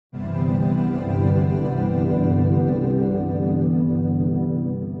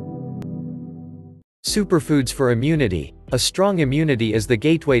Superfoods for immunity. A strong immunity is the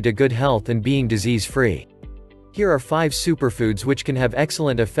gateway to good health and being disease-free. Here are 5 superfoods which can have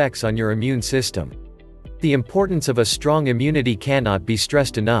excellent effects on your immune system. The importance of a strong immunity cannot be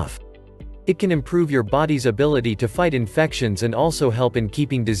stressed enough. It can improve your body's ability to fight infections and also help in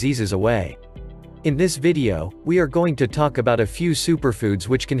keeping diseases away. In this video, we are going to talk about a few superfoods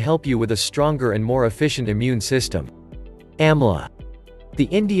which can help you with a stronger and more efficient immune system. Amla. The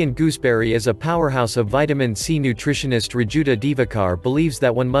Indian gooseberry is a powerhouse of vitamin C. Nutritionist Rujuta Diwekar believes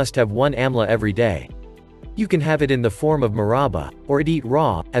that one must have one amla every day. You can have it in the form of murabba, or eat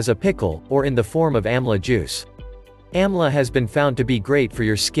raw, as a pickle, or in the form of amla juice. Amla has been found to be great for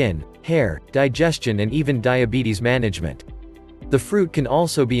your skin, hair, digestion and even diabetes management. The fruit can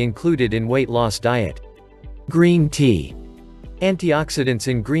also be included in weight loss diet. Green tea. Antioxidants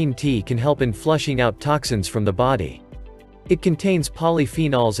in green tea can help in flushing out toxins from the body. It contains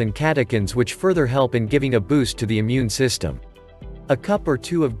polyphenols and catechins which further help in giving a boost to the immune system. A cup or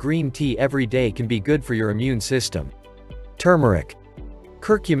 2 of green tea every day can be good for your immune system. Turmeric.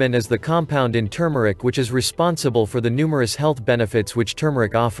 Curcumin is the compound in turmeric which is responsible for the numerous health benefits which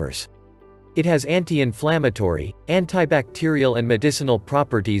turmeric offers. It has anti-inflammatory, antibacterial and medicinal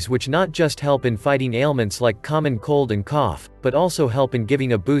properties which not just help in fighting ailments like common cold and cough, but also help in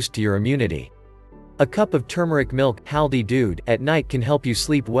giving a boost to your immunity. A cup of turmeric milk, haldi doodh, at night can help you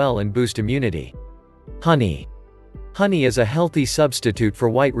sleep well and boost immunity. Honey. Honey is a healthy substitute for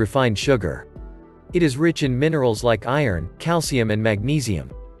white refined sugar. It is rich in minerals like iron, calcium and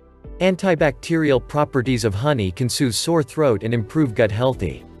magnesium. Antibacterial properties of honey can soothe sore throat and improve gut health.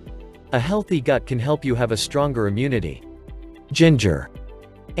 A healthy gut can help you have a stronger immunity. Ginger.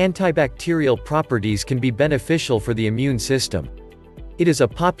 Antibacterial properties can be beneficial for the immune system. It is a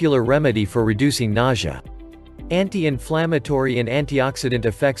popular remedy for reducing nausea. Anti-inflammatory and antioxidant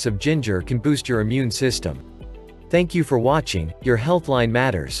effects of ginger can boost your immune system. Thank you for watching. Your Healthline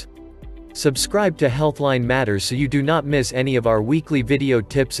Matters. Subscribe to Healthline Matters so you do not miss any of our weekly video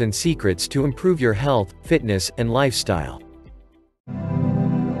tips and secrets to improve your health, fitness, and lifestyle.